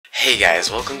Hey guys,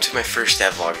 welcome to my first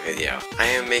devlog video. I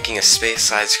am making a space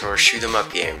side-scroller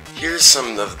shoot-em-up game. Here's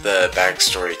some of the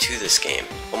backstory to this game.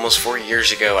 Almost 4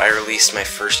 years ago, I released my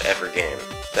first ever game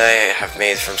that I have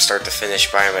made from start to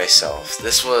finish by myself.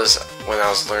 This was when I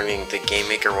was learning the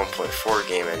GameMaker 1.4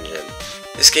 game engine.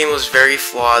 This game was very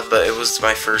flawed, but it was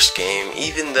my first game.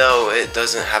 Even though it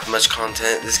doesn't have much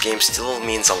content, this game still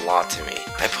means a lot to me.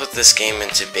 I put this game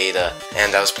into beta,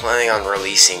 and I was planning on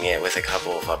releasing it with a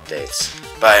couple of updates.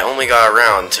 But I only got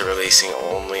around to releasing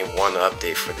only one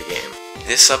update for the game.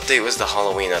 This update was the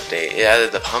Halloween update. It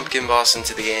added the pumpkin boss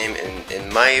into the game, and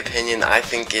in my opinion, I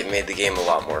think it made the game a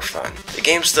lot more fun. The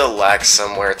game still lacks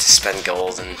somewhere to spend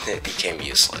gold, and it became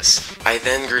useless. I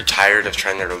then grew tired of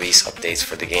trying to release updates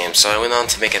for the game, so I went on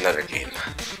to make another game.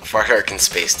 Far Dark in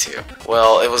Space 2.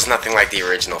 Well, it was nothing like the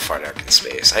original Far Dark in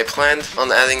Space. I planned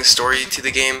on adding a story to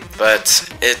the game, but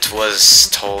it was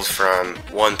told from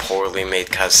one poorly made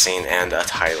cutscene and a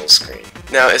title screen.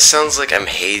 Now, it sounds like I'm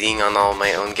hating on all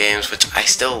my own games, which I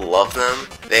still love them.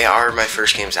 They are my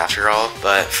first games after all,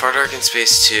 but Far Dark in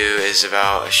Space 2 is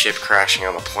about a ship crashing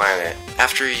on a planet.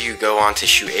 After you go on to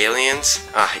shoot aliens,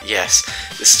 yes,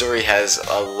 the story has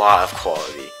a lot of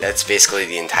quality. That's basically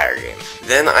the entire game.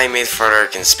 Then I made Far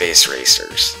Dark in Space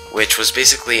Racers, which was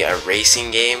basically a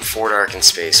racing game for Dark in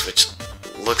Space, which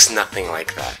looks nothing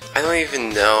like that. I don't even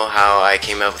know how I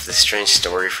came up with this strange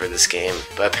story for this game,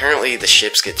 but apparently the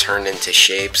ships get turned into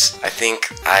shapes. I think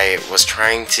I was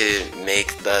trying to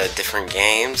make the different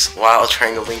games while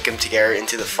trying to link them together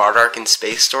into the Far Dark in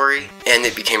Space story, and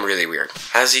it became really weird.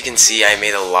 As you can see, I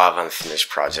made a lot of unfinished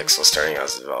projects while starting out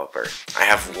as a developer. I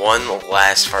have one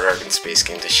last Far Dark in Space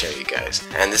game to show you guys,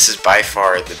 and this is by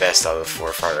far the best out of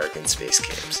 4 Far Dark in Space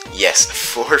games. Yes,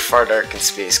 4 Far Dark in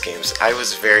Space games. I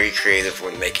was very creative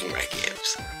when making my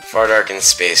games. Far Dark in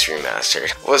Space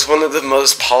Remastered was one of the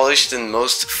most polished and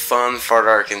most fun Far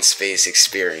Dark in Space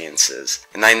experiences.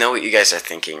 And I know what you guys are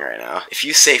thinking right now. If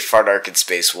you say Far Dark in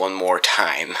Space one more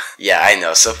time, yeah, I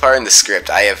know, so far in the script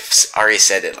I have already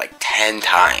said it like 10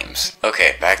 times.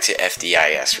 Okay, back to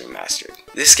FDIS Remastered.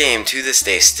 This game, to this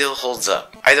day, still holds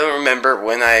up. I don't remember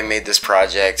when I made this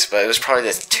project, but it was probably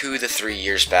just 2 to 3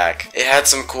 years back. It had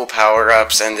some cool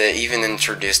power-ups, and it even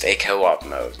introduced a co-op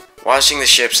mode. Watching the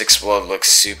ships explode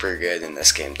looks super good in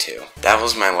this game too. That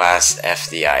was my last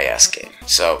FDIS game.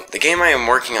 So, the game I am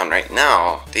working on right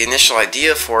now, the initial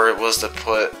idea for it was to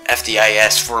put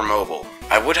FDIS for mobile.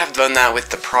 I would have done that with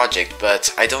the project,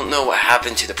 but I don't know what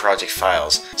happened to the project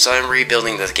files, so I'm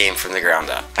rebuilding the game from the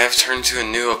ground up. I have turned to a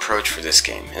new approach for this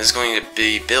game. It is going to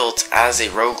be built as a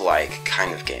roguelike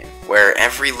kind of game, where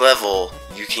every level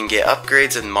you can get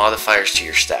upgrades and modifiers to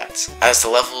your stats. As the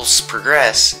levels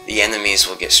progress, the enemies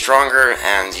will get stronger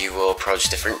and you will approach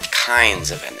different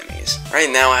kinds of enemies. Right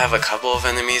now I have a couple of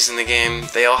enemies in the game.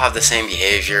 They all have the same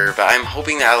behavior, but I'm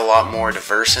hoping to add a lot more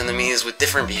diverse enemies with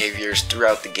different behaviors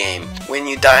throughout the game. When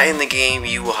you die in the game,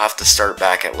 you will have to start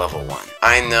back at level 1.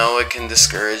 I know it can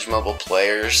discourage mobile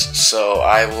players, so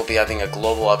I will be adding a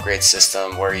global upgrade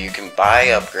system where you can buy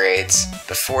upgrades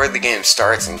before the game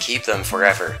starts and keep them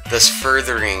forever, thus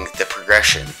furthering the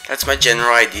progression. That's my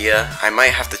general idea. I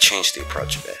might have to change the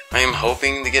approach a bit. I am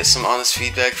hoping to get some honest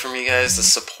feedback from you guys. The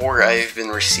support I've been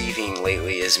receiving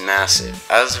lately is massive.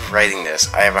 As of writing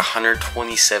this, I have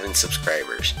 127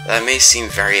 subscribers. That may seem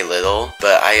very little,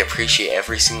 but I appreciate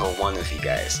every single one of you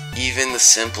guys. Even the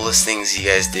simplest things you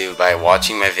guys do by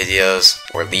watching my videos,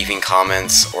 or leaving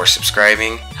comments, or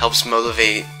subscribing, helps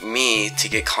motivate me to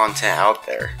get content out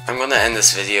there. I'm gonna end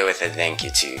this video with a thank you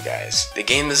to you guys. The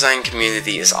game design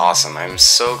community is awesome. I'm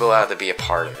so glad to be a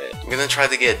part of it. I'm gonna try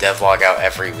to get a devlog out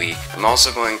every week. I'm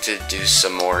also going to do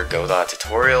some more Godot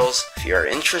tutorials. If you are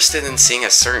interested in seeing a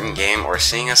certain game or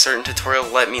seeing a certain tutorial,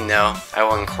 let me know. I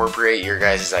will incorporate your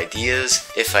guys' ideas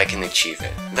if I can achieve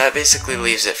it. That basically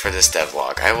leaves it for this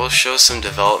devlog. I will show some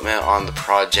development on the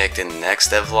project in the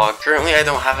next devlog. Currently I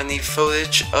don't have any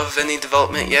footage of any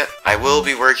development yet. I will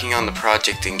be working on the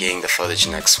project and getting the footage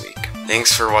next week.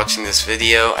 Thanks for watching this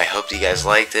video. I hope you guys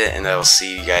liked it, and I will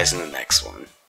see you guys in the next one.